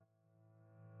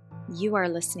You are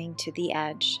listening to The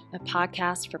Edge, a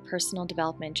podcast for personal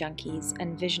development junkies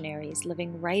and visionaries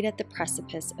living right at the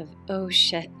precipice of oh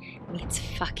shit meets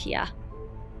fuck yeah.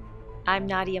 I'm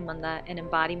Nadia Munda, an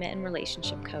embodiment and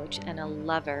relationship coach and a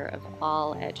lover of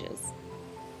all edges.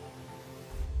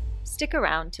 Stick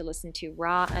around to listen to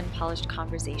raw, unpolished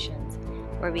conversations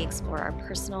where we explore our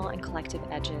personal and collective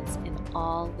edges in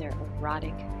all their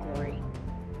erotic glory.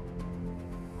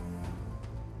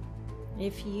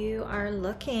 If you are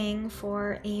looking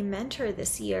for a mentor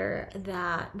this year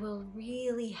that will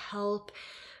really help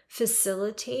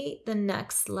facilitate the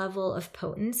next level of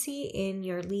potency in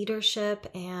your leadership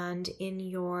and in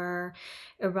your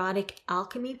erotic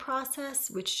alchemy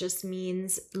process, which just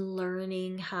means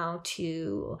learning how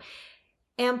to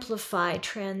amplify,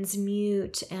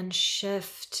 transmute, and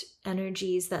shift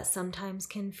energies that sometimes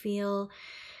can feel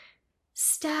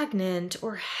stagnant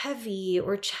or heavy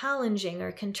or challenging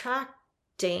or contracting,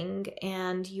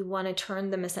 and you want to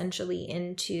turn them essentially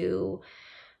into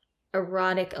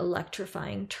erotic,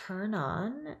 electrifying turn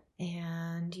on,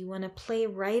 and you want to play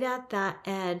right at that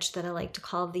edge that I like to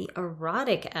call the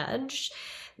erotic edge,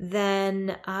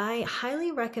 then I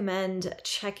highly recommend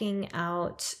checking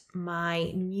out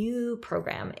my new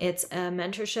program. It's a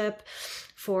mentorship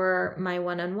for my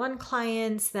one-on-one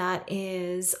clients that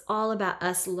is all about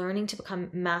us learning to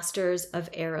become masters of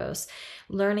Eros,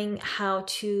 learning how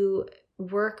to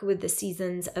work with the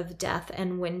seasons of death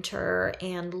and winter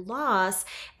and loss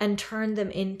and turn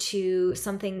them into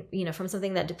something, from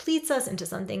something that depletes us into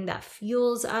something that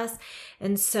fuels us.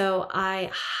 And so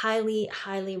I highly,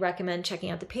 highly recommend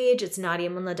checking out the page. It's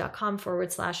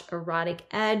nadiamunla.com/erotic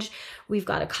edge. We've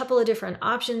got a couple of different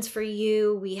options for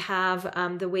you. We have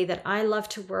the way that I love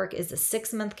to work is a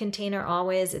 6-month container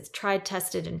always. It's tried,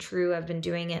 tested, and true. I've been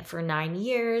doing it for 9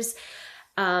 years.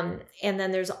 And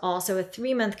then there's also a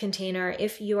 3-month container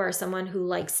if you are someone who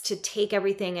likes to take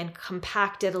everything and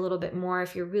compact it a little bit more.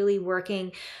 If you're really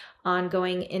working on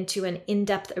going into an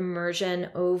in-depth immersion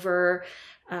over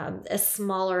a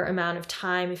smaller amount of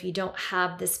time, if you don't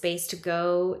have the space to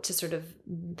go to sort of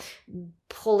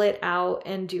pull it out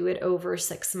and do it over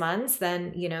 6 months,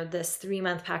 then, this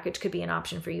 3-month package could be an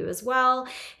option for you as well.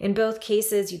 In both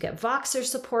cases, you get Voxer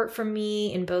support from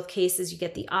me. In both cases, you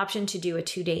get the option to do a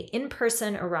 2-day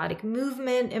in-person erotic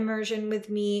movement immersion with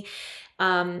me,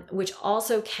 which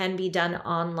also can be done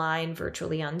online,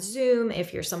 virtually on Zoom,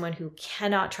 if you're someone who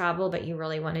cannot travel, but you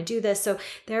really want to do this. So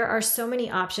there are so many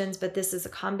options, but this is a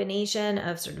combination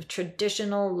of sort of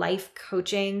traditional life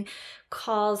coaching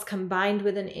calls combined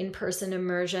with an in-person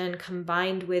immersion,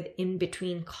 combined with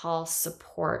in-between call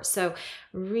support. So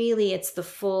really it's the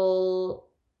full,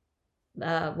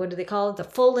 what do they call it? The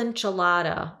full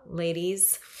enchilada,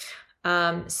 ladies.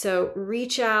 So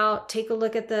reach out, take a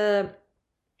look at the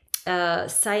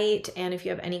site, and if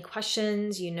you have any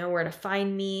questions, you know where to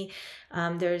find me.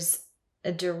 There's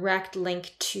a direct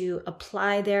link to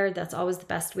apply there. That's always the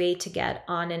best way to get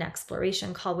on an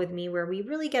exploration call with me, where we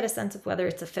really get a sense of whether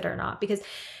it's a fit or not. Because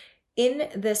in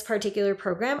this particular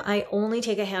program, I only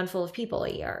take a handful of people a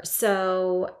year.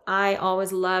 So I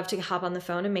always love to hop on the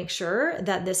phone and make sure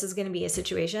that this is going to be a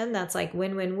situation that's like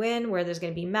win-win-win, where there's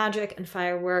going to be magic and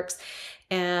fireworks,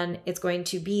 and it's going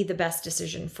to be the best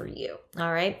decision for you.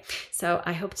 All right. So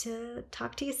I hope to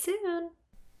talk to you soon.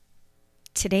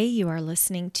 Today, you are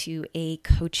listening to a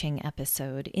coaching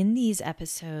episode. In these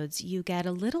episodes, you get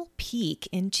a little peek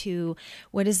into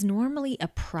what is normally a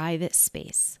private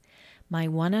space, my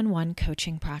one-on-one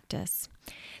coaching practice.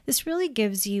 This really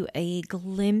gives you a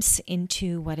glimpse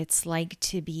into what it's like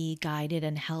to be guided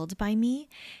and held by me,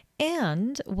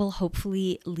 and will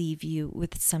hopefully leave you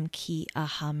with some key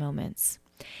aha moments.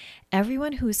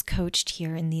 Everyone who is coached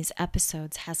here in these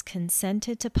episodes has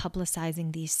consented to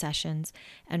publicizing these sessions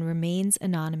and remains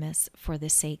anonymous for the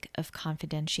sake of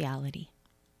confidentiality.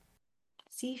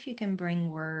 See if you can bring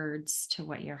words to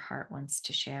what your heart wants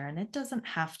to share. And it doesn't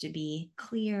have to be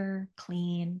clear,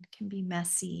 clean, it can be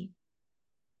messy.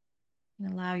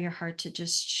 And allow your heart to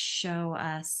just show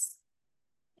us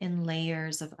in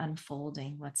layers of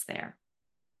unfolding what's there.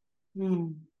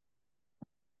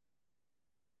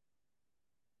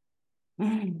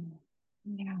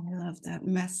 Yeah, I love that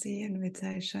messy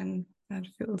invitation. That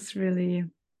feels really,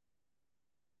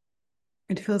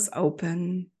 it feels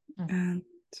open and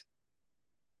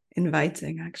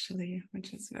inviting, actually,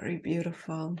 which is very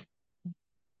beautiful.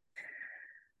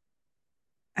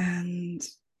 And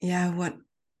yeah, what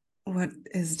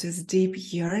is this deep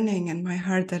yearning in my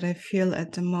heart that I feel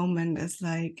at the moment is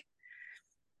like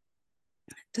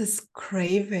this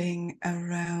craving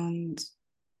around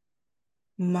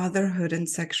motherhood and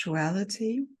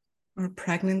sexuality, or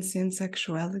pregnancy and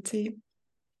sexuality.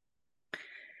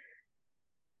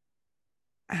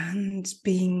 and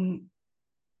being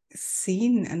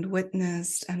seen and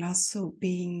witnessed, and also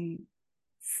being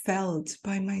felt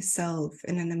by myself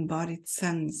in an embodied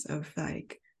sense of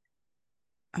like,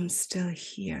 I'm still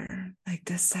here, like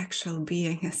the sexual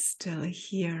being is still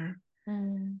here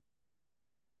in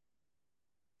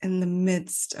the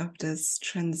midst of this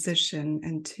transition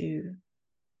into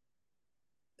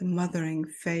the mothering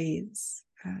phase.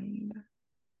 And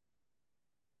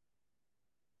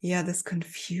yeah, this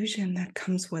confusion that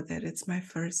comes with it. It's my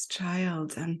first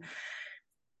child, and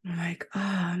I'm like, oh,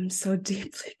 I'm so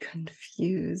deeply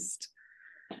confused.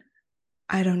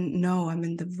 I don't know. I'm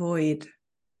in the void.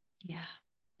 Yeah,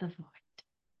 the void.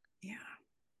 Yeah.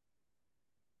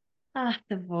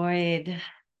 The void.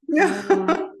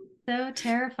 Yeah. So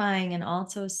terrifying and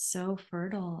also so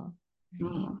fertile.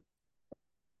 Right? Oh.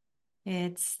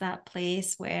 It's that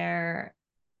place where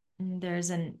there's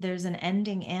an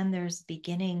ending and there's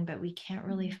beginning, but we can't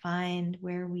really find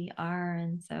where we are.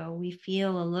 And so we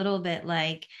feel a little bit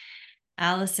like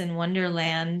Alice in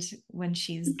Wonderland when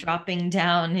she's dropping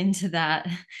down into that,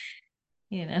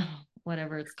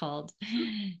 whatever it's called.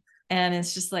 And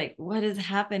it's just like, what is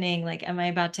happening? Like, am I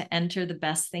about to enter the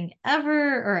best thing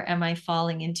ever? Or am I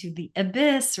falling into the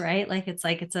abyss? Right? Like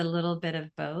it's a little bit of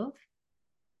both.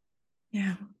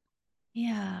 Yeah.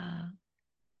 Yeah.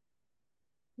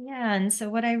 Yeah. And so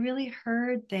what I really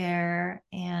heard there,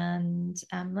 and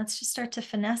let's just start to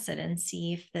finesse it and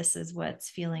see if this is what's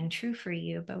feeling true for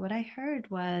you. But what I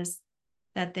heard was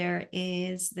that there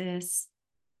is this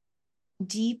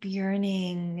deep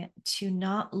yearning to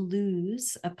not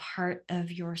lose a part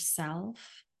of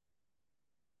yourself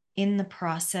in the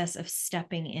process of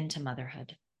stepping into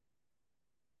motherhood.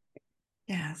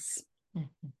 Yes.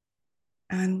 Mm-hmm.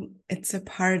 And it's a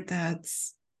part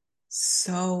that's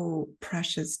so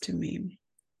precious to me.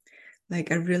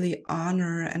 Like I really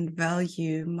honor and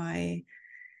value my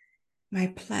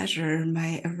pleasure,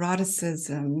 my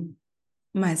eroticism,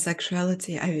 my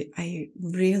sexuality. I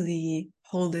really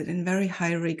hold it in very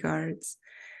high regards.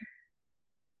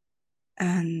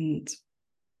 And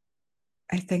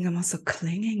I think I'm also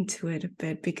clinging to it a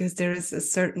bit because there is a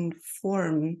certain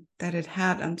form that it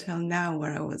had until now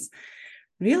where I was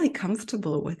really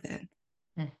comfortable with it.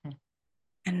 Mm-hmm.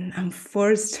 And I'm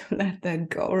forced to let that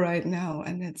go right now.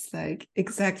 And it's like,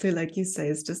 exactly like you say,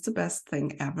 it's just the best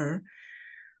thing ever.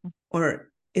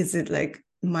 Or is it like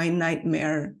my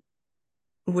nightmare,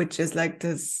 which is like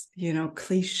this,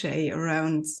 cliche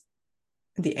around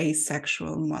the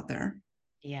asexual mother?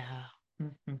 Yeah.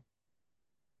 Mm-hmm.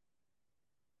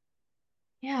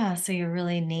 Yeah. So you're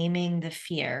really naming the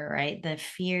fear, right? The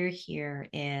fear here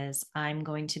is I'm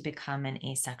going to become an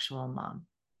asexual mom.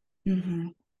 Mm-hmm.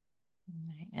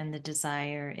 Right? And the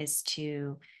desire is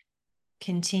to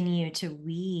continue to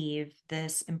weave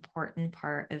this important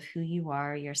part of who you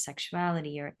are, your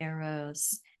sexuality, your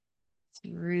eros,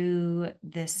 through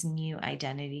this new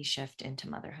identity shift into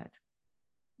motherhood.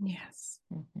 Yes.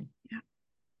 Mm-hmm. Yeah.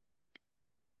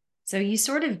 So you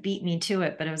sort of beat me to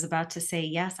it, but I was about to say,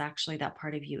 yes, actually, that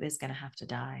part of you is going to have to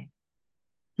die.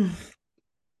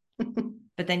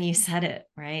 But then you said it,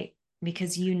 right?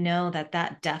 Because you know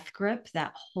that death grip,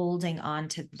 that holding on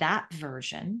to that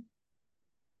version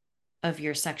of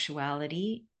your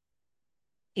sexuality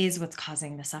is what's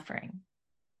causing the suffering.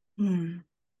 Mm.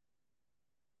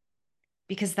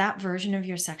 Because that version of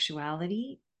your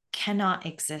sexuality cannot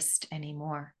exist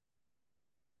anymore.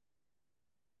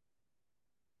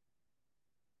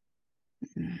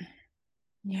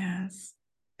 Yes.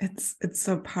 It's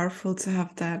so powerful to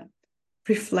have that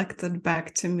reflected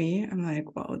back to me. I'm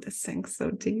like, wow, this sinks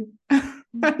so deep. And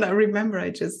I remember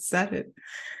I just said it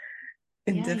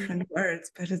in Yeah. different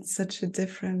words, but it's such a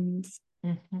different,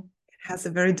 Mm-hmm. it has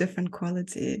a very different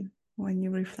quality when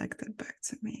you reflect it back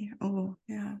to me. Oh,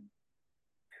 yeah.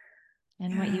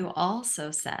 And what you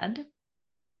also said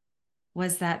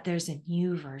was that there's a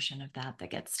new version of that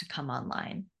gets to come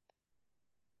online.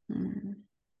 Mm.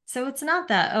 So it's not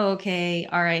that, oh, okay,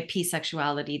 RIP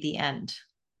sexuality, the end.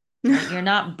 Right? You're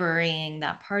not burying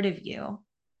that part of you.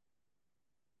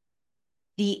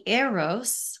 The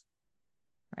eros,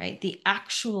 right? The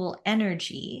actual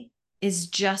energy is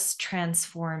just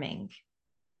transforming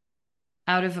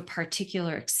out of a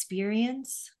particular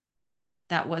experience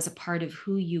that was a part of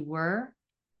who you were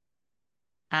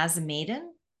as a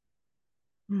maiden.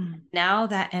 Mm. Now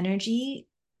that energy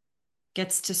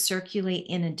gets to circulate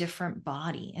in a different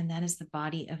body, and that is the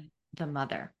body of the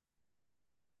mother.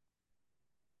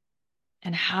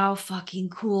 And how fucking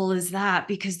cool is that?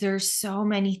 Because there's so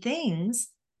many things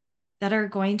that are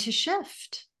going to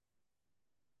shift.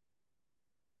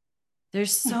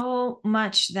 There's so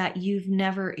much that you've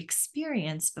never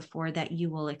experienced before that you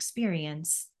will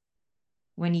experience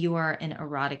when you are an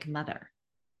erotic mother.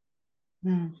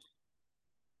 Mm.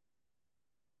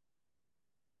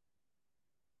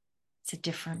 It's a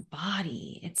different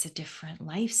body. It's a different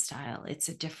lifestyle. It's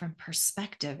a different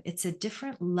perspective. It's a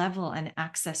different level and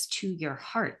access to your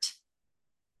heart.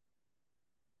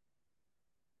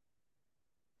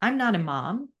 I'm not a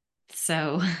mom,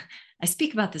 so I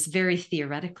speak about this very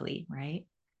theoretically, right?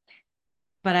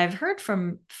 But I've heard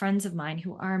from friends of mine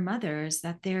who are mothers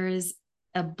that there is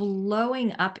a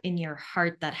blowing up in your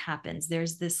heart that happens.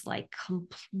 There's this like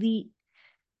complete,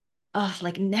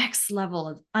 like next level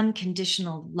of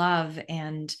unconditional love,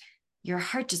 and your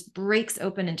heart just breaks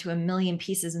open into a million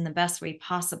pieces in the best way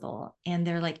possible. And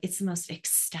they're like, it's the most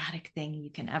ecstatic thing you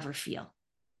can ever feel.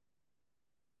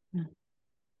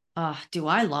 Oh, do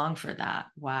I long for that?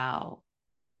 Wow.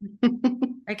 Right.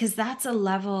 Because that's a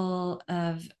level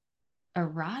of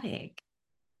erotic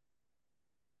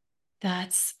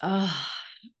that's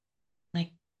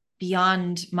like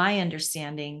beyond my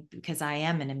understanding, because I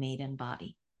am in a maiden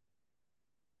body.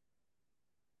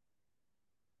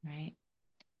 Right.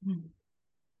 Mm.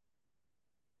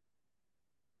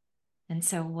 And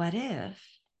so, what if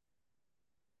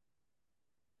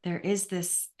there is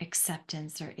this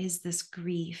acceptance, there is this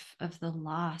grief of the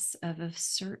loss of a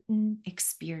certain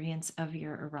experience of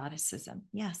your eroticism?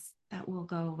 Yes, that will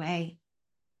go away.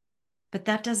 But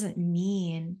that doesn't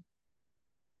mean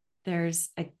there's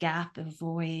a gap, a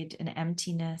void, an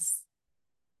emptiness.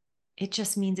 It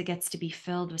just means it gets to be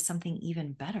filled with something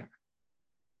even better.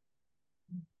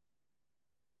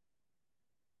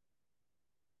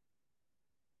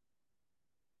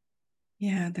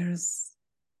 Yeah,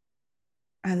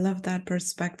 I love that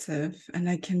perspective, and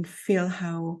I can feel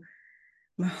how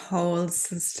my whole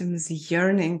system is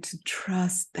yearning to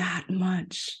trust that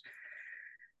much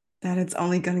that it's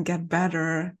only going to get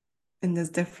better in this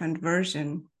different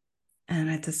version. And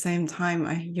at the same time,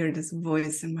 I hear this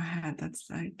voice in my head that's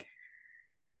like,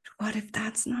 what if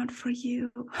that's not for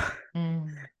you? Mm,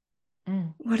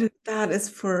 mm. What if that is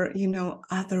for,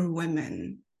 other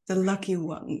women, the lucky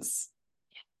ones,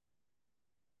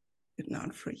 but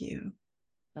not for you?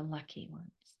 The lucky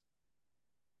ones.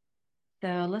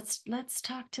 So let's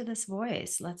talk to this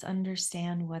voice. Let's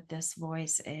understand what this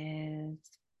voice is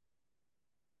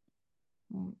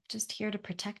just here to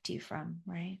protect you from,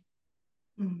 right?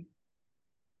 Mm.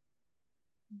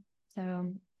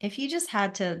 So if you just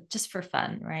had to, just for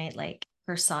fun, right, like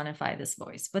personify this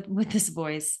voice, but with this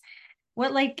voice,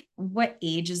 what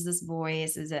age is this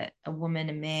voice? Is it a woman,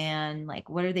 a man? Like,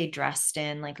 what are they dressed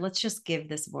in? Like, let's just give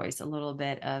this voice a little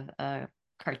bit of a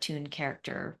cartoon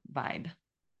character vibe.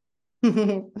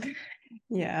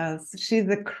 Yes, she's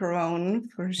a crone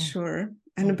for Mm, sure,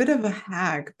 and a mm. bit of a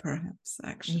hag, perhaps,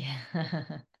 actually. Yeah.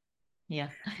 Yeah.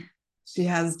 She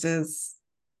has this,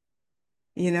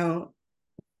 you know,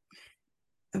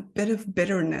 a bit of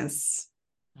bitterness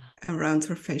around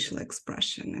her facial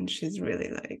expression, and she's really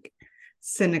like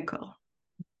cynical.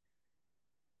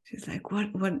 She's like, what,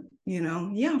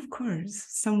 yeah, of course,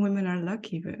 some women are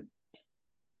lucky, but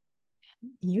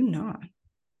you not,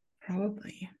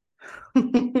 probably.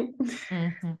 Mhm,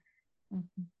 mhm.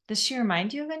 Does she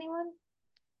remind you of anyone?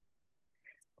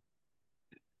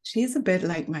 She's a bit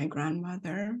like my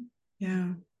grandmother.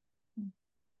 Yeah.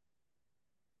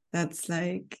 That's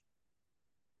like,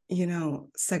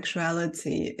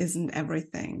 sexuality isn't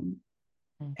everything.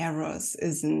 Mm. Eros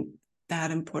isn't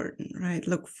that important, right?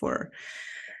 Look for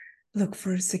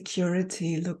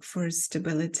security, look for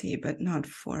stability, but not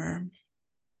for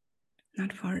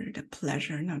the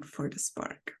pleasure, not for the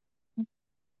spark.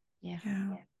 Yeah.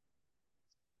 Yeah.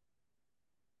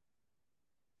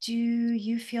 Do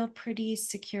you feel pretty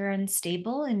secure and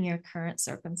stable in your current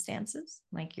circumstances,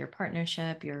 like your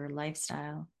partnership, your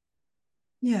lifestyle?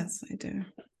 Yes, I do.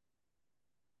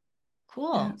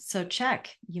 Cool. So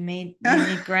check. You Yeah.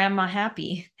 made grandma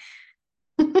happy.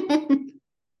 You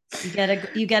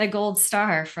get a gold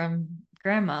star from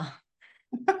grandma.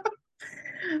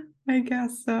 I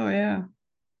guess so, yeah.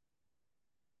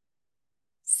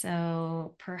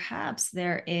 So perhaps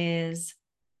there is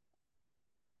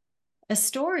a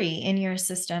story in your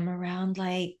system around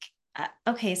like,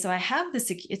 okay, so I have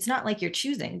this, it's not like you're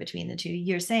choosing between the two.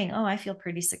 You're saying, oh, I feel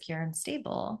pretty secure and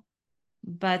stable.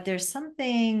 But there's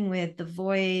something with the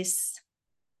voice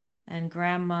and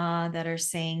grandma that are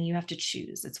saying you have to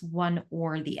choose. It's one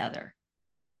or the other.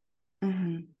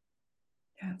 Mm-hmm.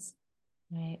 Yes.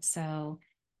 Right. So,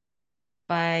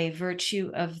 by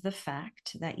virtue of the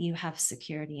fact that you have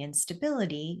security and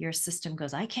stability, your system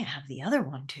goes, I can't have the other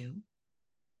one too.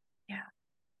 Yeah.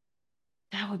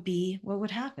 that would be what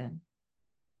would happen.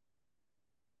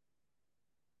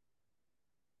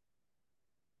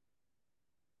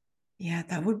 Yeah,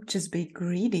 that would just be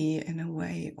greedy in a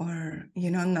way, or,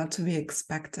 not to be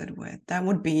expected with. That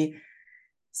would be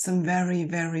some very,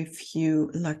 very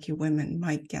few lucky women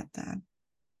might get that.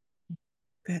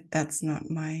 But that's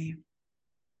not my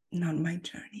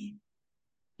journey.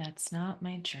 That's not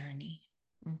my journey.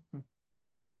 Mm-hmm.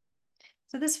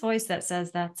 So this voice that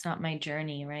says that's not my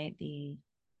journey, right? The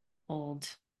old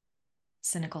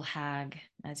cynical hag,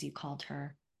 as you called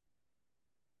her.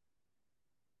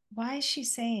 Why is she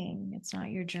saying it's not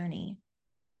your journey?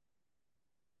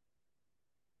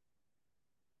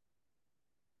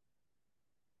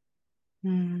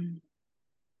 Mm.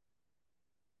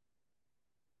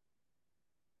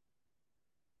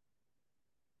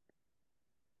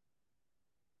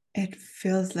 It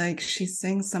feels like she's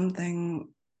saying something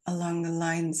along the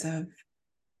lines of,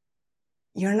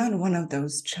 you're not one of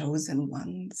those chosen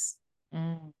ones,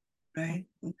 right?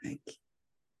 Like,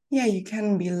 yeah, you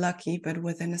can be lucky, but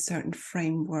within a certain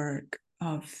framework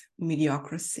of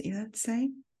mediocrity, let's say.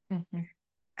 Mm-hmm.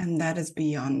 And that is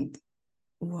beyond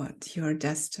what you're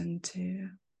destined to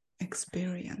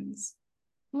experience.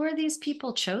 Who are these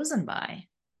people chosen by?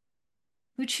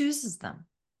 Who chooses them?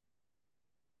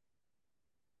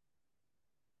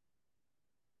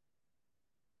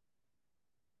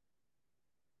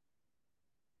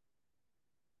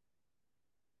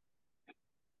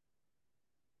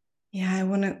 Yeah, I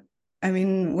want to. I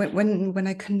mean, when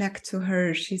I connect to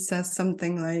her, she says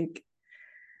something like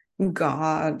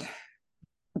God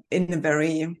in a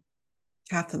very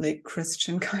Catholic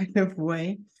Christian kind of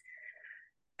way,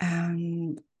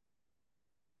 and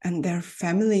their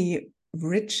family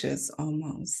riches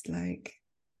almost like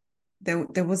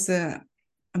there was a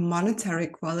monetary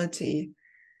quality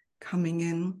coming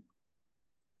in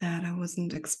that I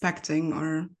wasn't expecting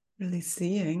or really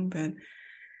seeing, but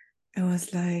it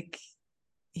was like,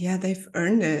 yeah, they've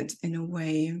earned it in a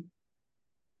way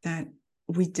that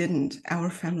we didn't, our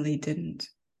family didn't.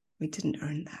 We didn't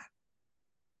earn that.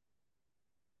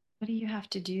 What do you have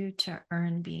to do to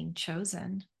earn being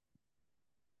chosen?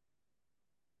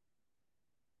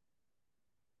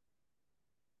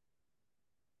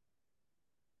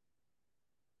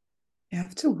 You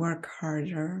have to work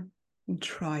harder and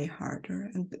try harder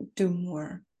and do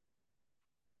more.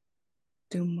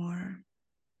 Do more.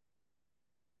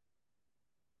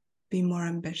 Be more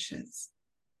ambitious.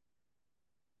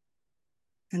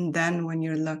 And then when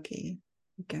you're lucky,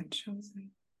 you get chosen.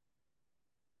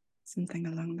 Something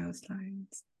along those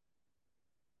lines.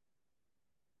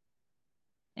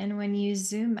 And when you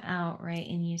zoom out, right,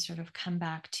 and you sort of come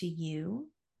back to you,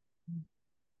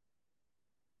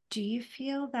 do you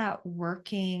feel that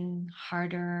working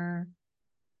harder,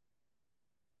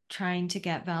 trying to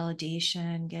get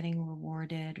validation, getting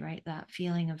rewarded, right, that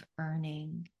feeling of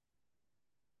earning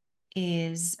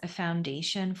is a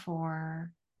foundation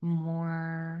for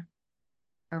more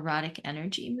erotic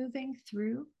energy moving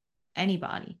through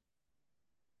anybody?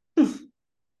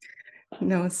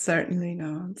 No, certainly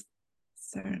not.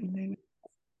 Certainly not.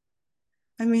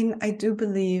 I mean, I do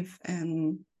believe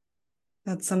in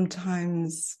that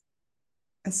sometimes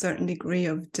a certain degree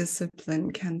of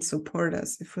discipline can support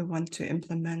us if we want to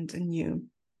implement a new,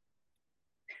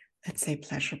 let's say,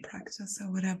 pleasure practice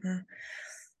or whatever.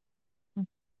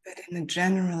 But in a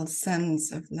general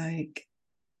sense of like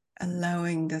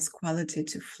allowing this quality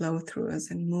to flow through us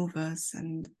and move us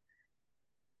and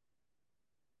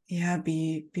yeah,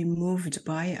 be moved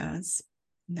by us.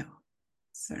 No,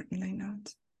 certainly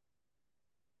not.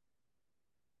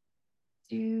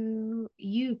 Do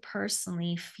you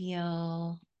personally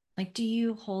feel like, do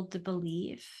you hold the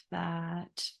belief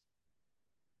that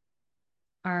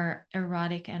our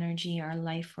erotic energy, our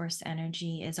life force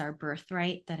energy is our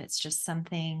birthright, that it's just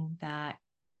something that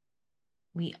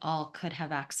we all could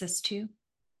have access to?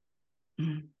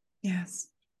 Mm. Yes.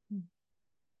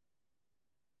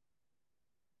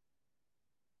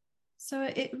 So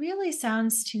it really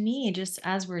sounds to me, just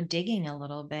as we're digging a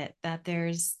little bit, that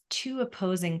there's two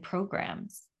opposing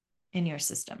programs in your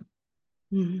system.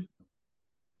 Mm.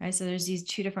 Right. So there's these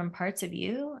two different parts of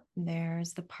you.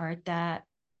 There's the part that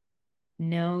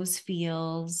knows,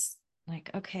 feels like,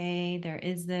 okay, there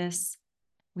is this.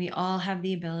 We all have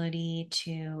the ability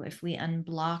to, if we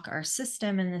unblock our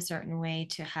system in a certain way,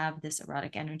 to have this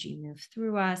erotic energy move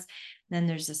through us. Then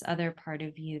there's this other part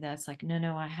of you that's like, no,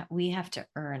 no, we have to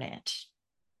earn it.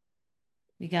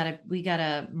 We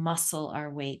gotta muscle our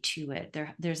way to it.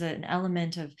 There's an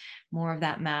element of more of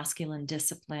that masculine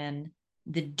discipline,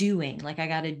 the doing, like I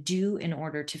gotta do in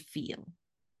order to feel.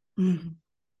 Mm.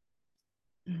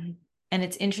 Mm. And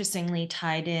it's interestingly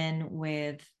tied in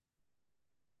with,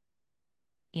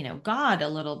 God a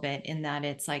little bit, in that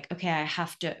it's like, okay,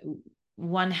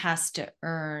 one has to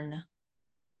earn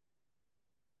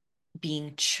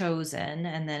being chosen.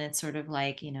 And then it's sort of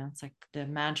like, it's like the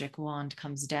magic wand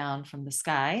comes down from the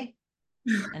sky.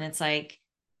 And it's like,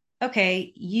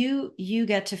 okay, you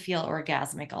get to feel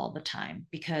orgasmic all the time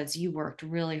because you worked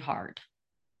really hard.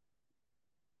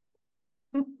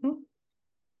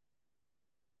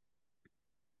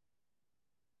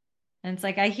 And it's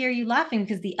like, I hear you laughing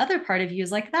because the other part of you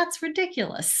is like, that's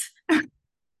ridiculous.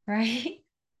 Right?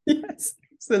 Yes,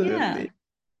 Yeah. absolutely.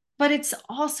 But it's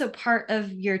also part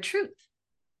of your truth.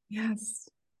 Yes.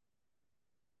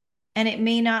 And it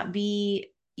may not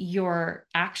be your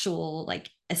actual, like,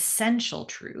 essential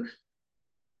truth,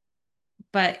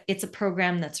 but it's a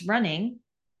program that's running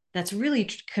that's really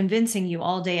convincing you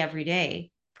all day, every day,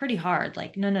 pretty hard.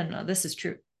 Like, no, no, no, this is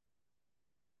true.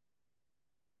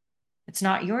 It's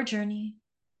not your journey.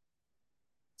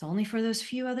 It's only for those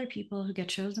few other people who get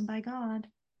chosen by God.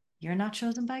 You're not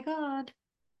chosen by God,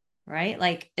 right?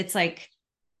 Like, it's like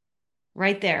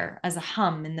right there as a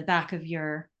hum in the back of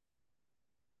your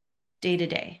day to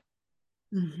day.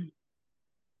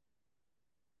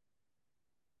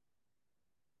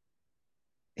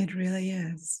 It really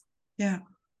is. Yeah,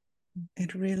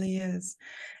 it really is.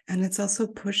 And it's also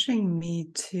pushing me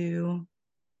to,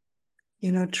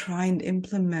 try and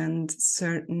implement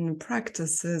certain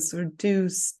practices or do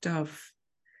stuff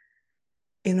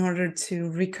in order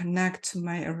to reconnect to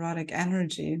my erotic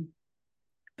energy.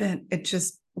 But it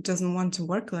just doesn't want to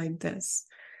work like this.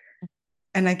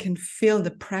 And I can feel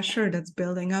the pressure that's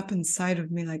building up inside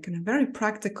of me, like in a very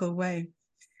practical way,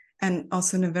 and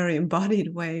also in a very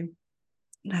embodied way.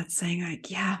 That's saying,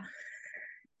 like, yeah,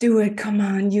 do it, come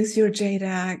on, use your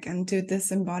JDAG and do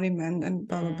this embodiment and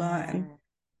blah blah blah. And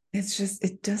it's just,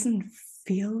 it doesn't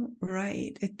feel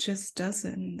right. It just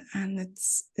doesn't. And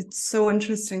it's so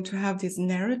interesting to have these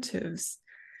narratives,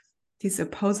 these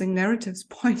opposing narratives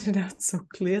pointed out so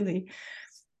clearly.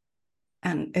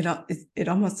 And it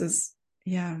almost is,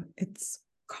 yeah, it's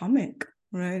comic,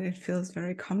 right? It feels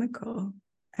very comical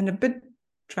and a bit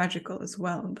tragical as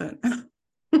well, but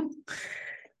it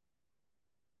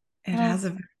has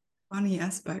a very funny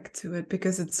aspect to it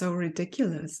because it's so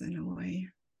ridiculous in a way.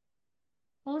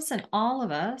 Well, listen, all of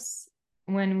us,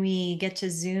 when we get to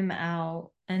zoom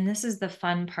out, and this is the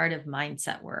fun part of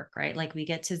mindset work, right? Like, we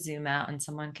get to zoom out and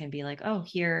someone can be like, oh,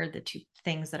 here are the two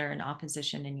things that are in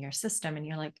opposition in your system. And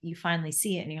you're like, you finally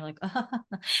see it and you're like, oh,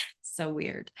 so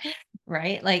weird,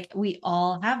 right? Like, we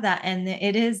all have that. And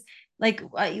it is like,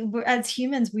 as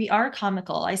humans, we are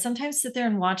comical. I sometimes sit there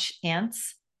and watch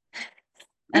ants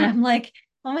and I'm like,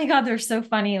 oh my God, they're so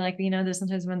funny. Like, there's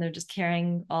sometimes when they're just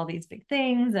carrying all these big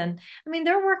things. And I mean,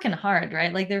 they're working hard,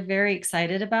 right? Like, they're very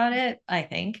excited about it, I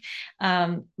think.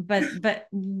 But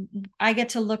I get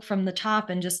to look from the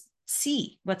top and just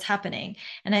see what's happening.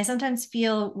 And I sometimes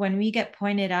feel when we get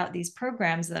pointed out these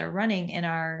programs that are running in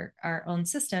our own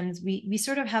systems, we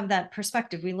sort of have that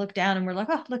perspective. We look down and we're like,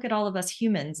 oh, look at all of us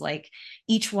humans, like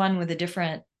each one with a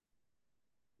different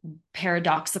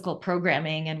paradoxical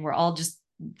programming, and we're all just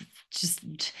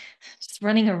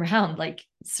running around, like,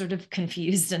 sort of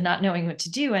confused and not knowing what to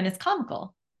do. And it's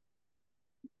comical,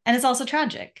 and it's also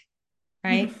tragic,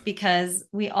 right? Because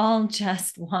we all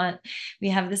just we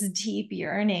have this deep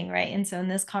yearning, right? And so in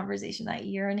this conversation, that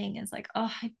yearning is like,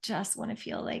 oh, I just want to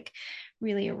feel like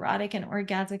really erotic and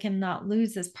orgasmic and not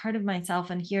lose this part of myself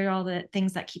and hear all the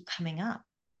things that keep coming up.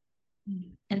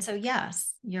 And so,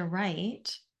 yes, you're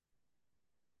right.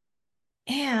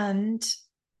 And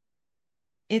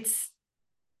it's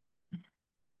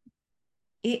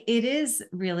it is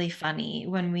really funny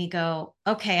when we go,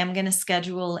 okay, I'm going to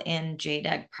schedule in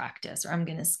JDEG practice, or I'm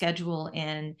going to schedule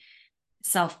in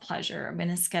self pleasure. I'm going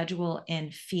to schedule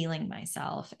in feeling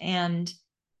myself. And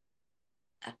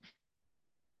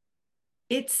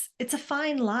it's a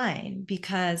fine line,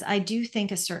 because I do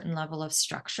think a certain level of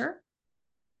structure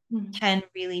can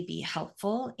really be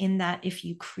helpful, in that if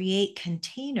you create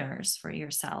containers for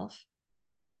yourself.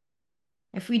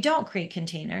 If we don't create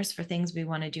containers for things we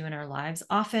want to do in our lives,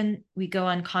 often we go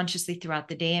unconsciously throughout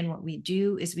the day. And what we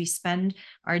do is we spend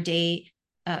our day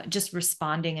just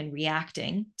responding and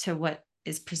reacting to what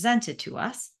is presented to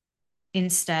us,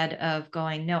 instead of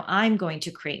going, no, I'm going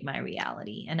to create my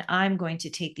reality, and I'm going to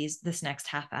take this next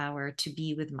half hour to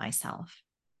be with myself.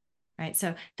 Right.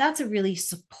 So that's a really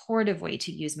supportive way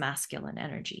to use masculine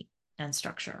energy and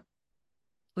structure.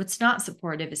 What's not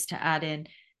supportive is to add in,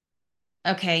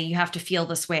 okay, you have to feel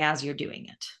this way as you're doing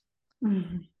it.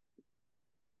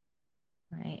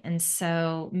 Right. And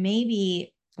so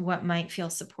maybe what might feel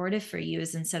supportive for you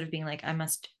is, instead of being like, I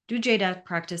must do JDAC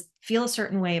practice, feel a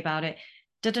certain way about it,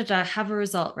 have a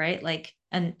result, right? Like,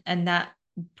 and that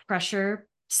pressure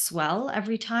swell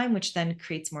every time, which then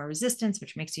creates more resistance,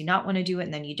 which makes you not want to do it.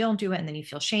 And then you don't do it. And then you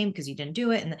feel shame because you didn't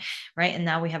do it. And right. And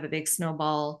now we have a big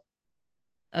snowball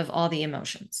of all the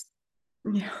emotions,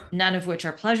 Yeah. none of which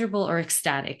are pleasurable or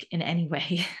ecstatic in any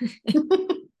way.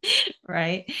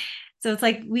 Right. So it's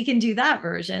like, we can do that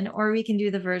version, or we can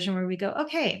do the version where we go,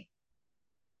 okay,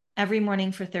 every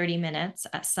morning for 30 minutes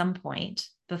at some point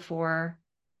before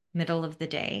middle of the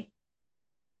day,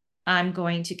 I'm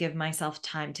going to give myself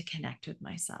time to connect with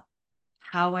myself.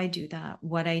 How I do that,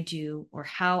 what I do, or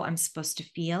how I'm supposed to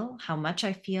feel, how much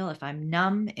I feel, if I'm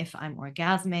numb, if I'm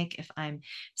orgasmic, if I'm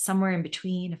somewhere in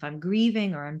between, if I'm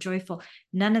grieving or I'm joyful,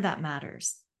 none of that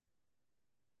matters.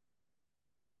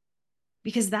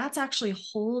 Because that's actually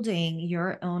holding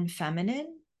your own feminine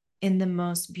in the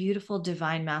most beautiful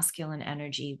divine masculine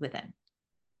energy within.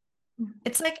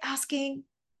 It's like asking,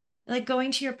 like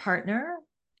going to your partner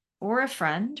or a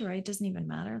friend, right? It doesn't even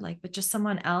matter, like, but just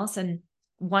someone else, and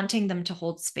wanting them to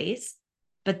hold space,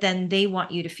 but then they want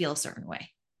you to feel a certain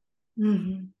way.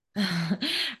 Mm-hmm.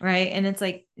 Right. And it's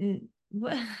like,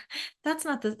 that's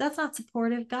not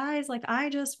supportive, guys. Like, I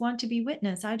just want to be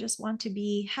witnessed. I just want to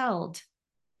be held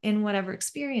in whatever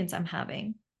experience I'm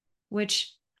having,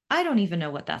 which I don't even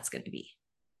know what that's going to be.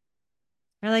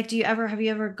 Or like, have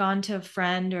you ever gone to a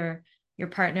friend or your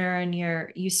partner, and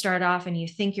you start off and you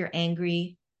think you're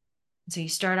angry. And so you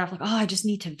start off like, oh, I just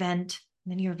need to vent.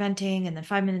 And then you're venting. And then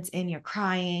 5 minutes in, you're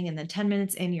crying. And then 10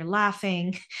 minutes in, you're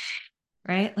laughing.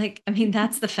 Right. Like, I mean,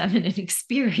 that's the feminine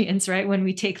experience, right? When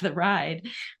we take the ride.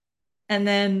 And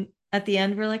then at the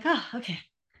end, we're like, oh, okay,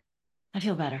 I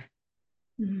feel better.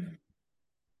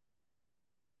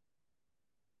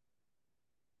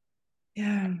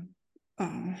 Yeah.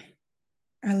 Oh,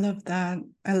 I love that.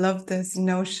 I love this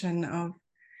notion of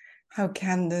how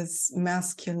can this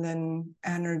masculine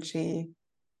energy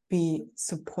be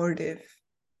supportive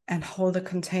and hold a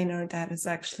container that is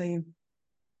actually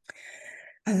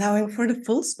allowing for the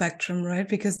full spectrum, right?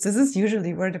 Because this is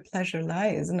usually where the pleasure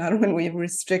lies, not when we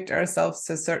restrict ourselves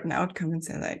to a certain outcome and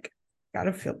say, like,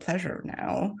 gotta feel pleasure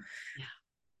now.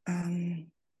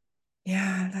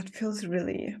 Yeah, that feels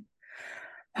really,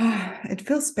 it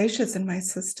feels spacious in my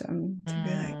system to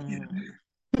be like,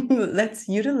 yeah, let's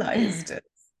utilize it.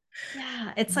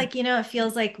 Yeah, it's like, it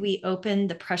feels like we opened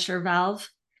the pressure valve,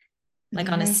 like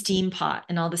on a steam pot,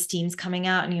 and all the steam's coming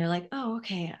out, and you're like, oh,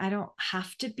 okay, I don't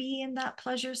have to be in that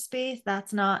pleasure space.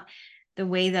 That's not the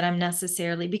way that I'm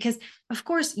necessarily, because of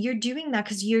course you're doing that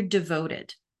because you're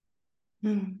devoted.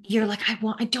 You're like,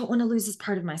 I don't want to lose this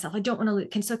part of myself. I don't want to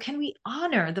lose. So can we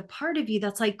honor the part of you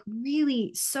that's like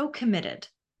really so committed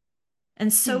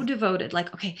and so devoted?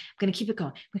 Like, okay, I'm going to keep it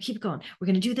going. I'm going to keep it going. We're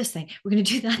going to do this thing. We're going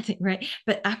to do that thing. Right.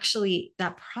 But actually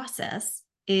that process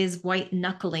is white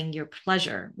knuckling your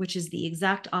pleasure, which is the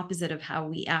exact opposite of how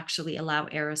we actually allow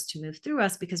Eros to move through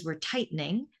us, because we're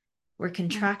tightening, we're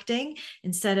contracting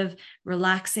instead of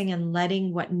relaxing and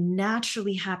letting what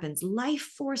naturally happens. Life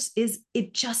force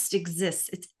it just exists.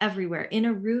 It's everywhere. In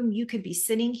a room, you could be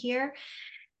sitting here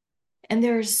and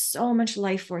there's so much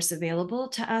life force available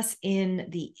to us in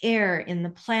the air, in the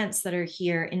plants that are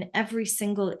here, in every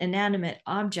single inanimate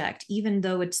object. Even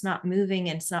though it's not moving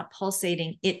and it's not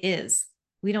pulsating, it is.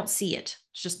 We don't see it.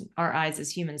 It's just our eyes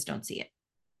as humans don't see it.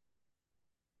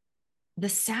 The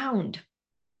sound,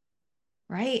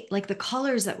 right? Like the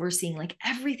colors that we're seeing, like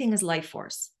everything is life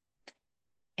force.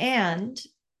 And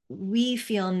we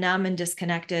feel numb and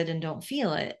disconnected and don't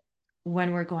feel it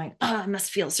when we're going, oh, I must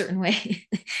feel a certain way.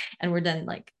 And we're then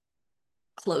like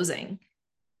closing.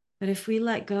 But if we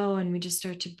let go and we just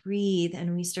start to breathe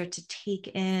and we start to take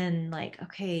in, like,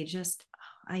 okay, just,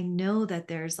 I know that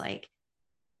there's like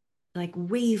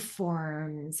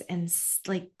waveforms and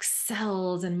like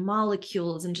cells and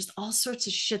molecules and just all sorts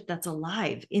of shit that's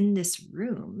alive in this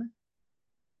room.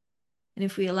 And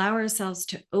if we allow ourselves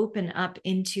to open up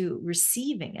into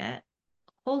receiving it,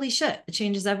 holy shit, it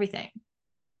changes everything.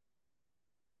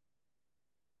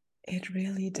 It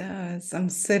really does. I'm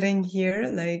sitting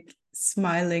here like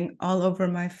smiling all over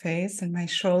my face, and my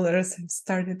shoulders have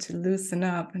started to loosen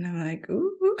up, and I'm like,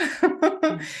 ooh.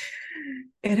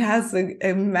 It has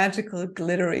a magical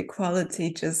glittery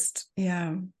quality. Just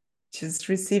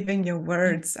receiving your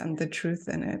words and the truth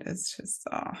in it is just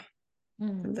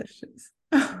delicious.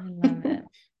 I love it.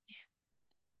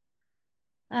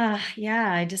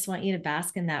 Yeah, I just want you to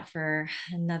bask in that for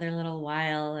another little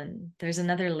while. And there's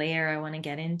another layer I want to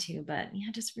get into, but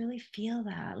yeah, just really feel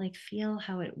that, like feel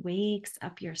how it wakes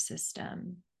up your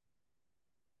system.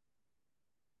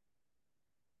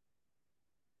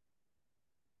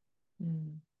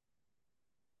 Mm.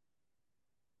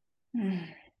 Mm.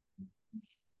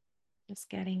 Just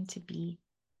getting to be.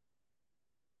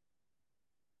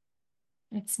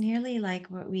 It's nearly like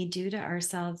what we do to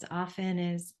ourselves often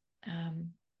is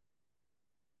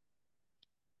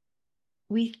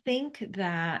we think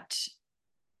that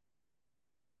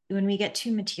when we get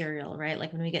too material, right?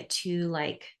 Like when we get too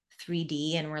like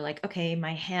 3D and we're like, okay,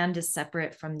 my hand is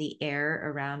separate from the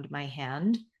air around my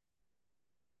hand.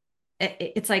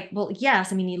 It's like, well,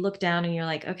 yes. I mean, you look down and you're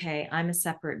like, okay, I'm a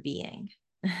separate being,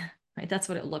 right? That's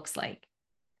what it looks like.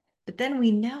 But then we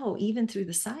know, even through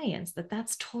the science, that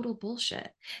that's total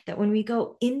bullshit. That when we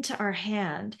go into our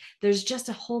hand, there's just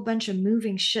a whole bunch of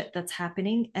moving shit that's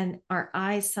happening, and our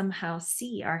eyes somehow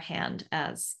see our hand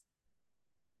as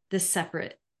this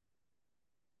separate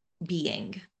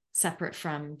being, separate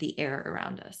from the air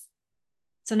around us.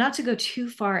 So not to go too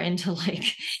far into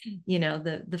like,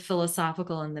 the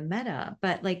philosophical and the meta,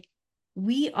 but like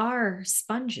we are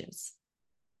sponges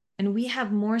and we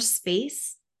have more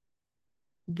space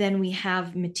than we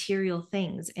have material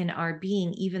things in our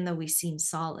being, even though we seem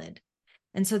solid.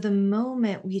 And so the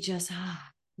moment we just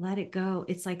let it go,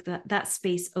 it's like that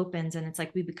space opens and it's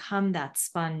like we become that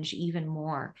sponge even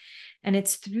more. And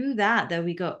it's through that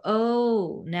we go,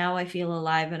 oh, now I feel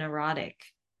alive and erotic.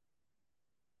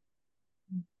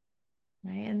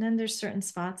 Right. And then there's certain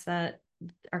spots that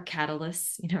are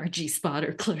catalysts, our G spot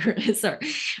or clitoris,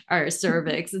 our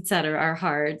cervix, etc., our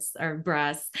hearts, our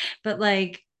breasts. But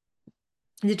like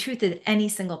the truth is, any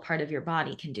single part of your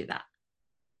body can do that.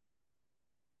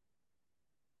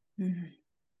 Mm.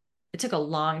 It took a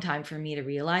long time for me to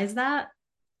realize that,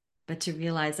 but to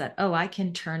realize that, oh, I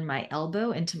can turn my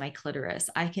elbow into my clitoris.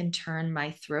 I can turn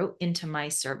my throat into my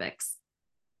cervix.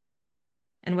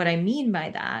 And what I mean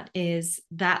by that is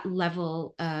that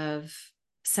level of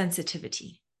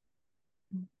sensitivity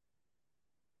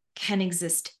can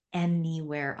exist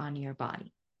anywhere on your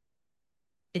body.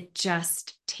 It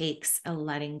just takes a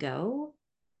letting go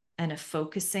and a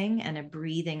focusing and a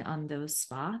breathing on those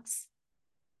spots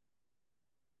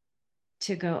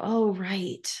to go, oh,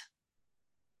 right,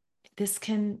 this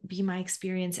can be my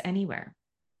experience anywhere.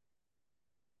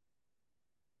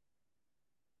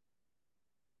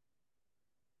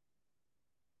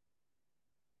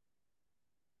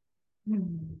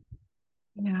 Mm.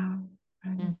 Yeah,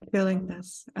 I'm feeling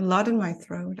this a lot in my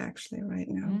throat actually right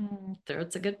now.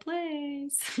 Throat's a good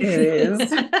place. It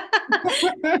is.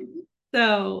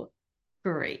 So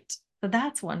great. So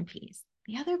that's one piece.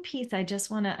 The other piece I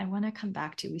want to come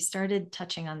back to. We started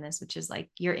touching on this, which is like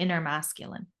your inner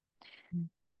masculine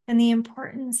and the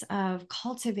importance of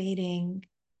cultivating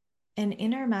an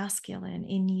inner masculine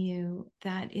in you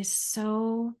that is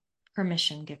so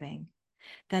permission giving,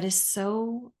 that is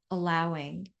so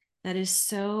allowing, that is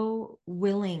so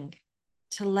willing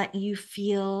to let you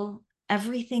feel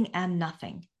everything and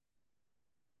nothing.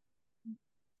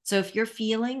 So if your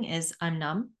feeling is I'm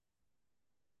numb,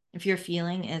 if your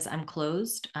feeling is I'm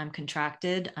closed, I'm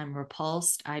contracted, I'm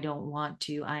repulsed, I don't want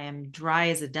to, I am dry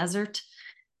as a desert,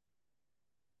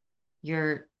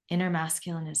 your inner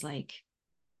masculine is like,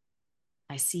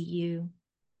 I see you,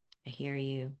 I hear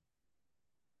you,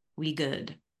 we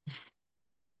good.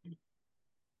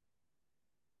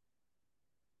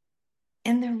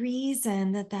 And the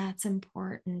reason that that's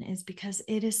important is because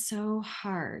it is so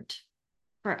hard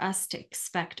for us to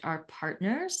expect our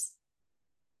partners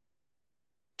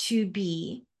to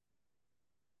be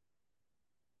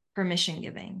permission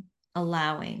giving,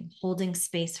 allowing, holding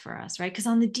space for us, right? Because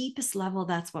on the deepest level,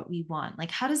 that's what we want.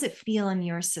 Like, how does it feel in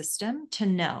your system to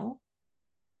know,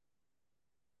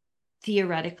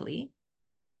 theoretically,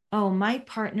 oh, my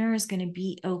partner is going to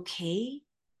be okay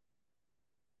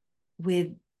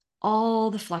with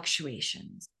all the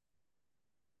fluctuations?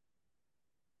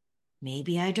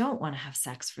 Maybe I don't want to have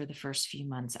sex for the first few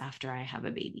months after I have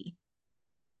a baby.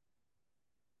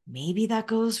 Maybe that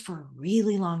goes for a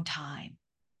really long time.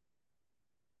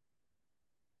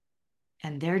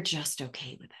 And they're just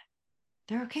okay with it.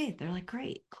 They're okay. They're like,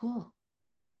 great, cool.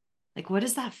 Like, what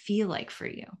does that feel like for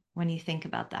you when you think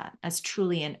about that as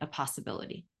truly a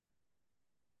possibility?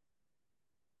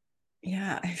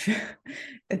 Yeah,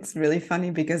 it's really funny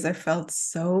because I felt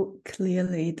so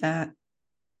clearly that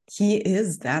he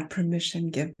is that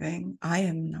permission giving. I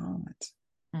am not.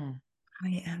 Mm.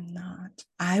 I am not.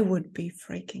 I would be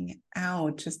freaking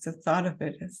out. Just the thought of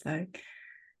it is like,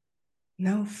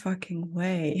 no fucking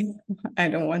way. I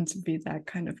don't want to be that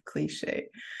kind of cliche.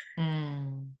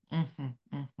 Mm. Mm-hmm,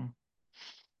 mm-hmm.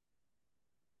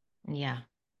 Yeah.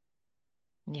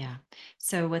 Yeah.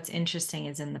 So what's interesting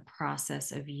is in the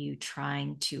process of you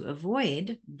trying to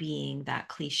avoid being that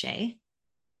cliche,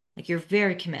 Like, you're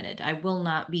very committed. I will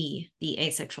not be the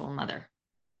asexual mother.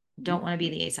 Don't want to be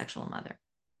the asexual mother.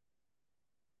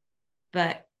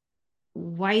 But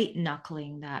white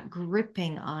knuckling that,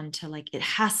 gripping onto like it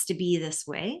has to be this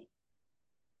way,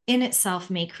 in itself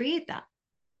may create that,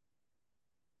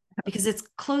 because it's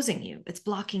closing you, it's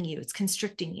blocking you, it's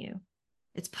constricting you,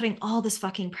 it's putting all this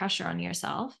fucking pressure on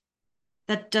yourself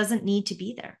that doesn't need to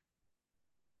be there.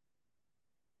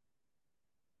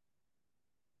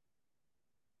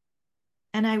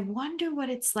 And I wonder what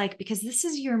it's like, because this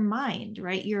is your mind,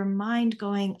 right? Your mind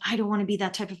going, I don't want to be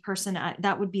that type of person.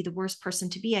 That would be the worst person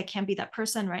to be. I can't be that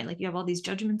person, right? Like, you have all these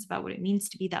judgments about what it means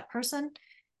to be that person.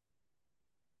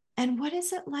 And what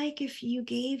is it like if you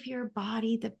gave your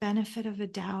body the benefit of a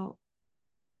doubt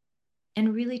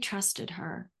and really trusted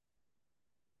her?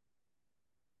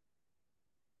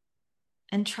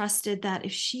 And trusted that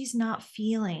if she's not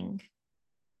feeling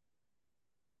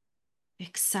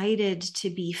excited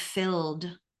to be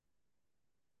filled,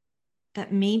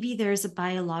 that maybe there's a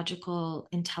biological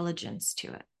intelligence to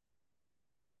it.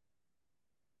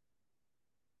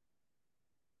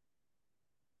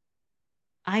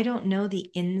 I don't know the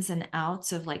ins and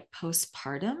outs of like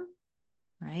postpartum,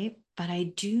 right? But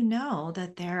I do know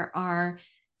that there are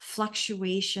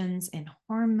fluctuations in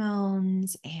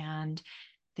hormones, and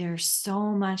there's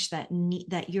so much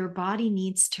that your body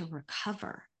needs to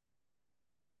recover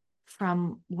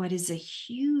from what is a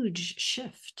huge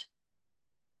shift.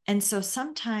 And so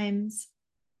sometimes,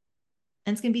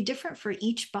 and it's going to be different for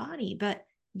each body, but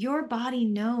your body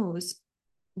knows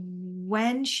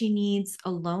when she needs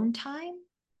alone time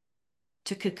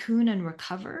to cocoon and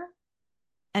recover,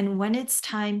 and when it's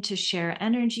time to share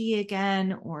energy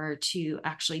again, or to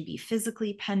actually be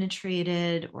physically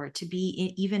penetrated, or to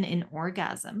be even in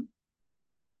orgasm,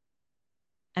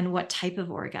 and what type of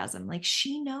orgasm. Like,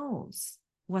 she knows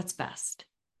what's best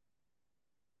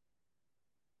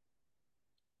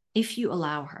if you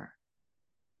allow her.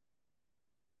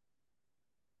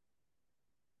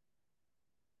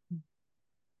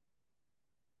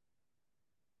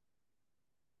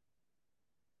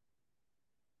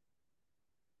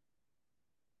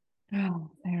 Oh,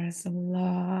 there is a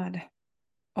lot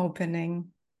opening.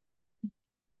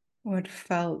 What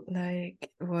felt like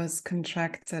it was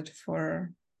contracted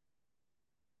for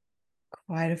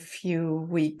quite a few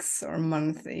weeks or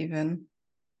months even.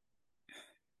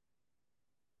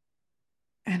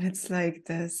 And it's like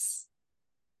this,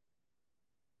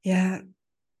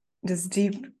 this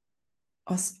deep,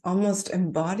 almost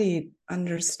embodied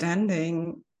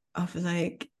understanding of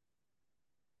like,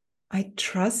 I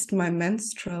trust my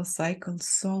menstrual cycle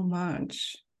so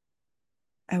much.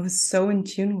 I was so in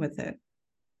tune with it.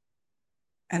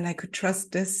 And I could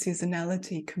trust this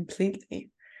seasonality completely.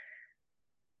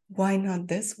 Why not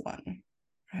this one?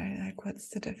 Right? Like, what's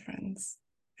the difference?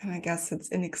 And I guess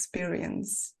it's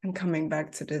inexperience and coming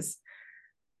back to this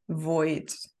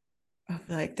void of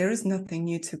like, there is nothing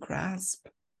new to grasp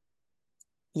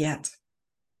yet.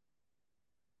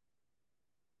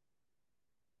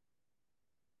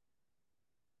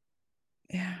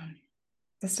 Yeah.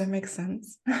 Does that make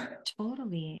sense?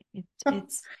 Totally.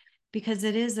 It's because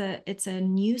it's a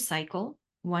new cycle,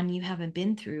 one you haven't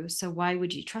been through. So why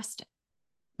would you trust it?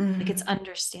 Like, it's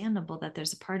understandable that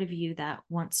there's a part of you that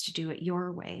wants to do it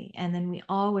your way. And then we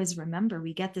always remember,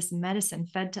 we get this medicine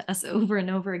fed to us over and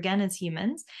over again as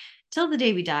humans till the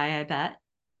day we die, I bet,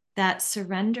 that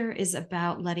surrender is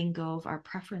about letting go of our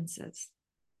preferences.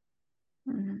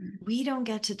 We don't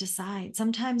get to decide.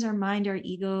 Sometimes our mind, our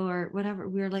ego, or whatever,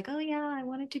 we're like, oh yeah, I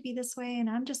want it to be this way, and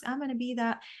I'm going to be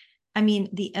that. I mean,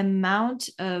 the amount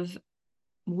of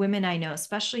women I know,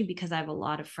 especially because I have a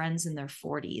lot of friends in their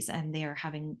 40s and they're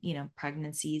having,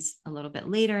 pregnancies a little bit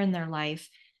later in their life,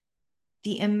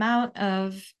 the amount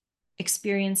of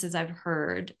experiences I've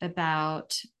heard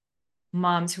about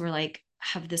moms who are like,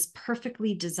 have this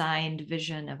perfectly designed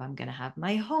vision of, I'm going to have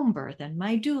my home birth and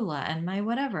my doula and my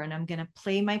whatever, and I'm going to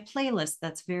play my playlist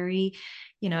that's very,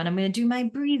 and I'm going to do my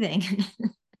breathing.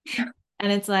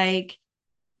 And it's like,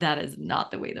 that is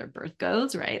not the way their birth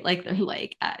goes, right? Like, they're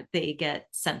like, they get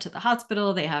sent to the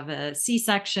hospital, they have a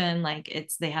C-section, like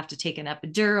they have to take an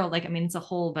epidural. Like, I mean, it's a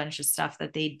whole bunch of stuff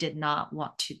that they did not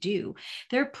want to do.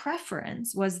 Their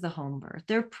preference was the home birth.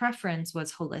 Their preference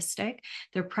was holistic.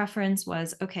 Their preference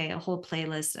was, okay, a whole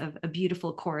playlist of a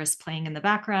beautiful chorus playing in the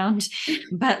background,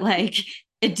 but like,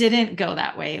 it didn't go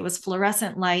that way. It was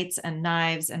fluorescent lights and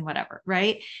knives and whatever,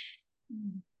 right?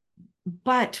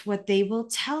 But what they will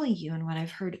tell you, and what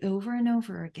I've heard over and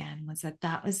over again, was that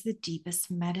that was the deepest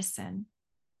medicine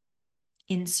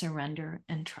in surrender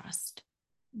and trust.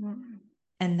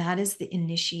 And that is the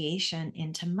initiation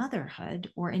into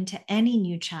motherhood or into any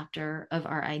new chapter of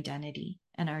our identity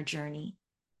and our journey,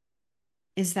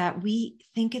 is that we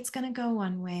think it's going to go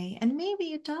one way, and maybe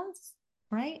it does,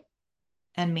 right?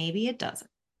 And maybe it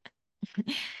doesn't.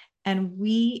 And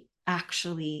we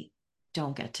actually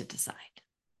don't get to decide.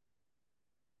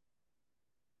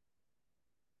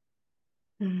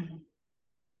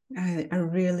 I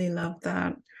really love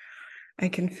that. I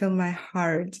can feel my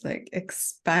heart like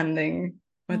expanding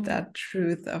with that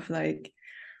truth of like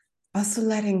also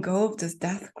letting go of this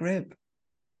death grip,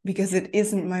 because it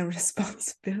isn't my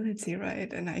responsibility,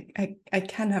 right? And I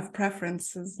can have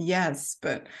preferences, yes,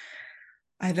 but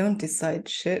I don't decide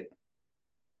shit,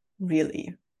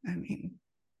 really. I mean,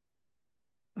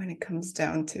 when it comes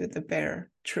down to the bare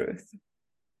truth,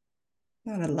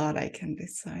 not a lot I can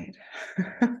decide.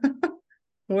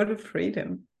 What a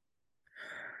freedom.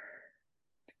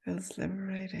 It feels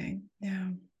liberating. Yeah.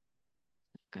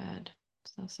 Good.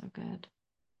 So good.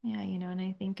 Yeah, and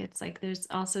I think it's like there's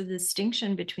also the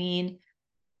distinction between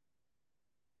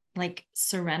like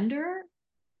surrender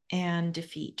and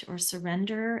defeat, or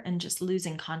surrender and just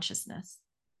losing consciousness.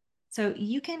 So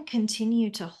you can continue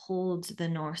to hold the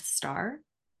North Star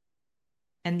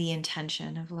and the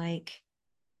intention of like,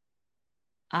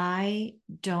 I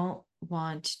don't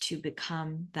want to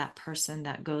become that person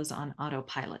that goes on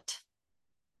autopilot,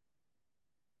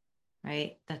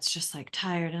 right? That's just like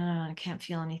tired. Oh, I can't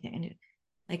feel anything.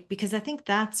 Like, because I think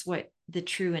that's what the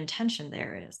true intention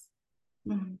there is.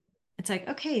 Mm-hmm. It's like,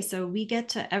 okay, so we get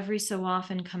to every so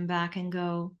often come back and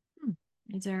go,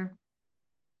 is there,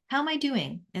 how am I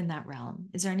doing in that realm?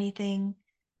 Is there anything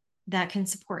that can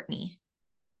support me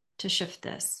to shift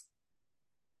this?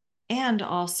 And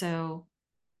also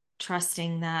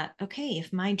trusting that, okay,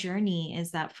 if my journey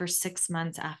is that for 6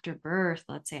 months after birth,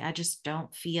 let's say I just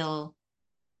don't feel,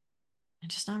 I'm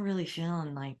just not really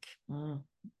feeling like,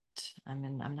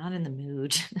 I'm not in the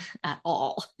mood at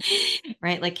all.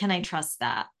 Right? Like, can I trust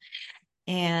that?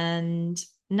 And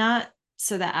not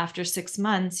so that after 6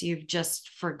 months you've just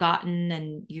forgotten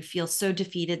and you feel so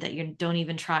defeated that you don't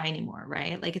even try anymore,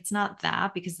 right? Like, it's not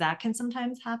that, because that can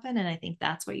sometimes happen, and I think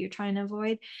that's what you're trying to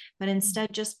avoid. But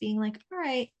instead just being like, all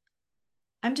right,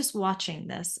 I'm just watching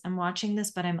this. I'm watching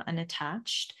this, but I'm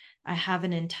unattached. I have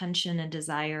an intention, a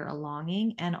desire, a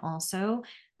longing. And also,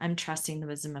 I'm trusting the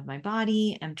wisdom of my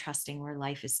body. I'm trusting where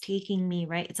life is taking me,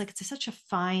 right? It's like it's such a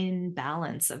fine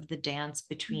balance of the dance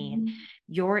between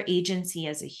your agency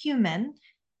as a human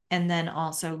and then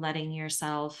also letting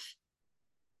yourself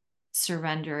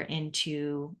surrender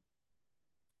into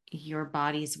your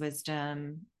body's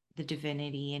wisdom, the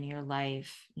divinity in your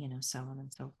life, so on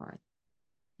and so forth.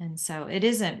 And so it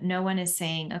isn't, no one is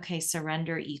saying, okay,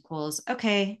 surrender equals,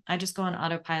 okay, I just go on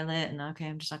autopilot and okay,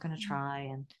 I'm just not going to try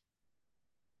and,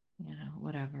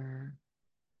 whatever.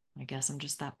 I guess I'm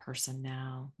just that person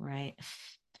now, right?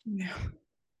 Yeah.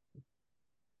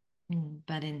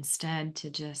 But instead to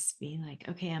just be like,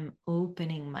 okay, I'm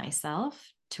opening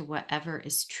myself to whatever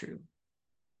is true.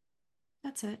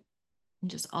 That's it.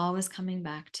 And just always coming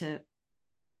back to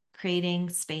creating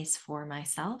space for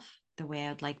myself the way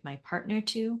I'd like my partner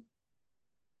to.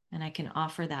 And I can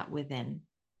offer that within.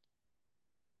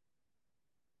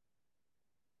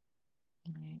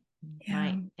 Right. Yeah.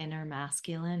 My inner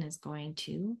masculine is going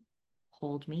to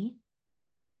hold me,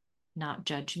 not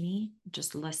judge me,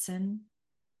 just listen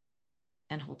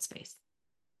and hold space.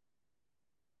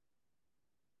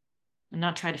 And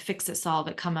not try to fix it, solve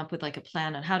it, come up with like a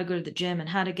plan on how to go to the gym and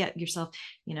how to get yourself.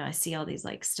 I see all these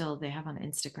like still they have on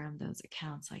Instagram those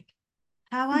accounts like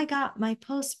how I got my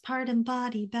postpartum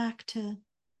body back to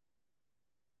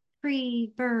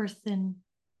pre-birth in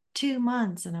 2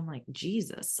 months. And I'm like,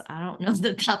 Jesus, I don't know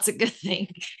that that's a good thing.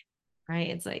 Right?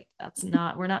 It's like,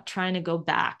 we're not trying to go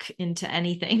back into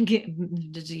anything.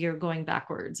 You're going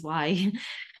backwards. Why?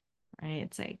 Right?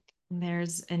 It's like,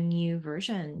 there's a new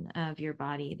version of your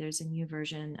body. There's a new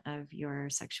version of your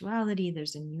sexuality.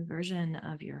 There's a new version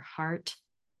of your heart.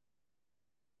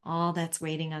 All that's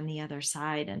waiting on the other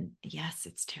side. And yes,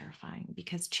 it's terrifying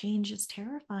because change is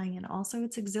terrifying and also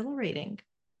it's exhilarating.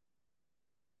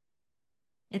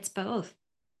 It's both.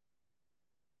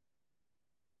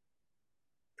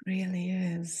 It really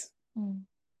is.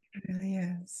 It really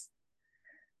is.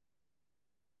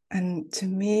 And to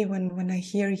me, when I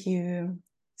hear you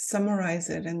summarize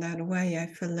it in that way, I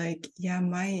feel like, yeah,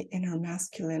 my inner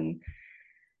masculine,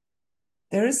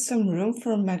 there is some room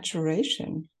for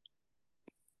maturation.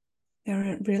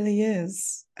 There really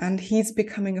is. And he's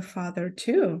becoming a father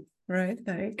too, right?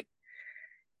 Like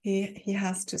he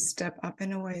has to step up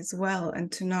in a way as well,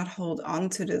 and to not hold on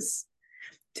to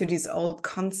these old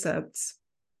concepts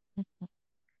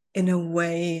in a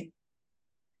way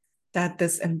that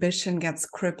this ambition gets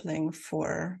crippling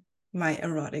for my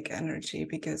erotic energy,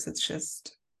 because it's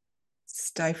just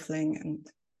stifling and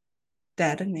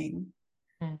deadening.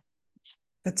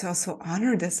 But to also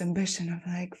honor this ambition of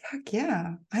like, fuck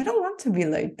yeah, I don't want to be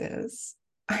like this.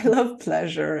 I love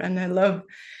pleasure and I love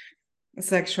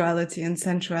sexuality and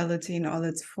sensuality in all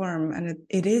its form. And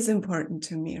it is important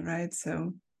to me, right?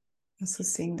 So also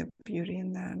seeing the beauty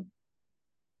in that.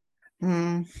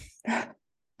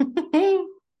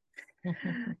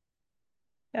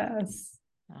 Yes.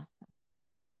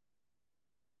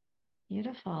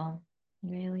 Beautiful.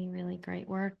 Really, really great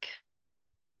work.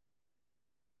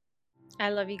 I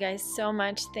love you guys so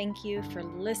much. Thank you for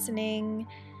listening.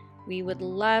 We would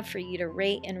love for you to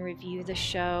rate and review the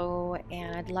show,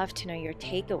 and I'd love to know your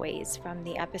takeaways from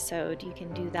the episode. You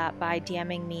can do that by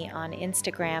DMing me on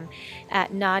Instagram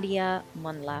at Nadia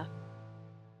Munla.